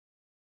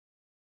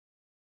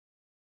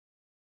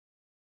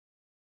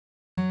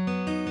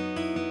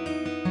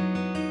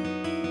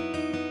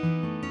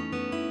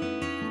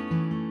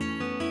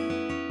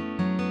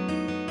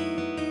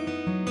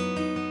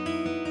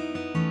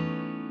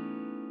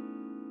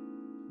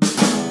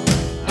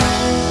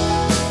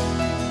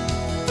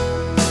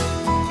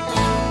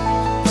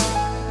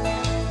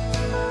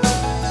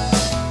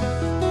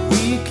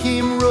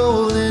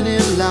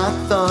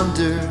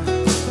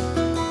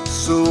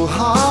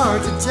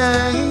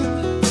tame,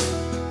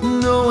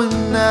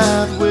 knowing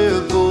that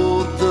we're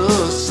both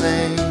the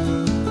same.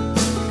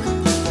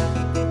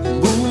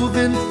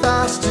 Moving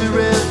faster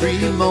every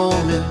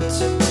moment,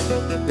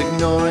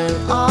 ignoring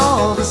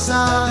all the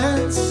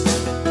signs,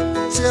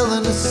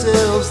 telling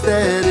ourselves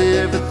that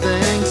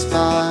everything's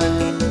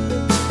fine.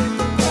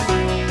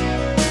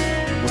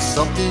 Well,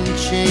 something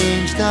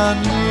changed, I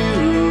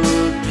knew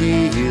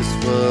peace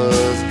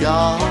was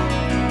gone.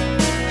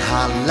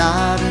 I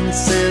lied and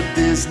said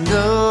there's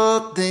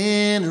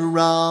nothing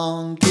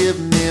wrong. Give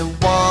me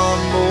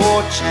one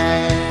more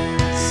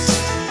chance,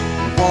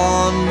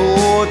 one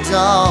more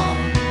dawn,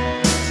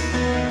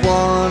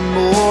 one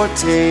more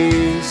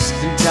taste,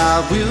 and I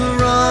will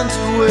run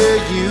to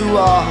where you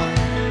are.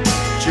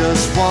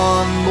 Just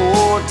one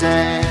more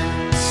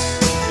dance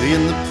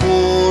in the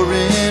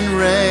pouring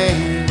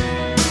rain,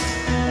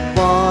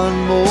 one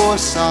more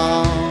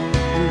song,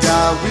 and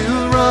I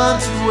will run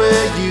to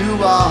where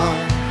you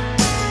are.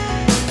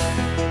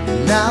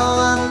 Now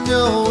I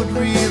know it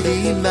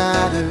really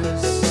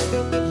matters,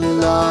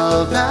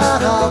 love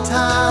at all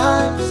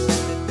times,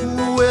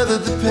 whether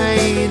the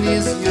pain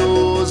is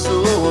yours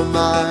or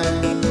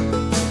mine.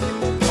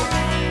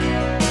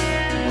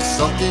 Well,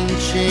 something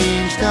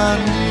changed, I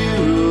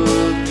knew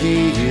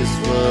peace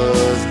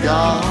was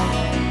gone.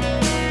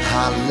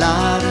 I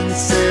lied and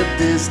said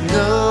there's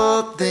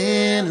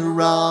nothing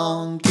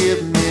wrong.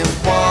 Give me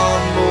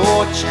one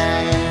more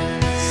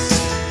chance,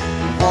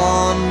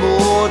 one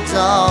more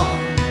dawn,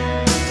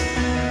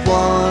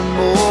 one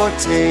more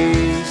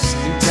taste,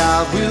 and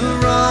I will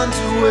run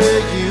to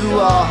where you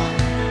are.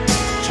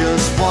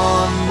 Just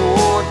one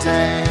more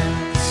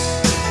dance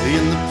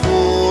in the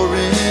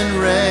pouring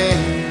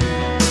rain,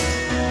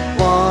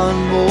 one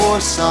more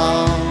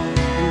song,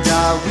 and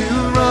I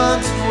will run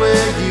to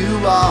where you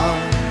are.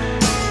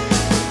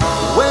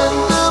 When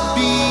the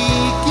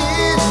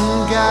beacon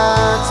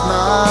guides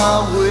my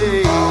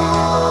way,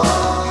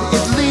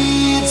 it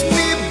leads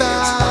me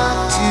back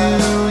to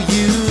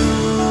you.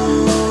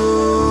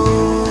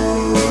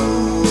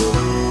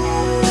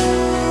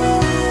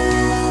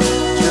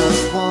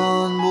 Just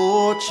one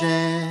more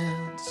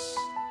chance,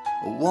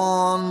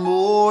 one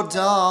more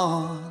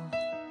dawn,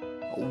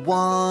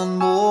 one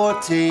more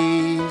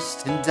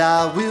taste, and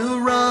I will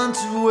run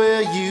to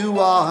where you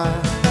are.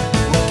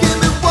 Give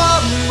me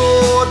one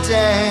more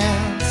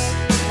dance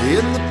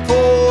in the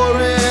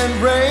pouring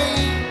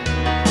rain,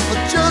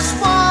 just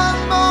one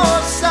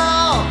more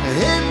song,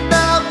 and I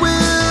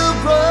will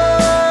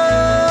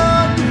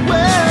run to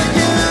where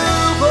you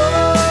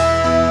are.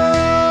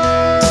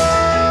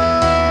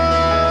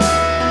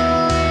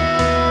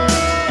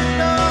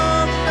 No,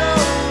 no,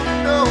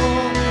 no,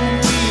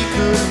 we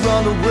could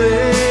run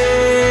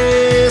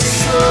away.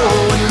 So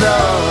in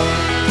love,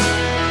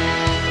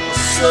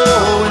 so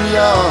in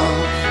love,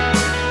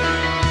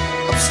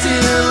 I'm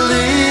still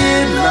in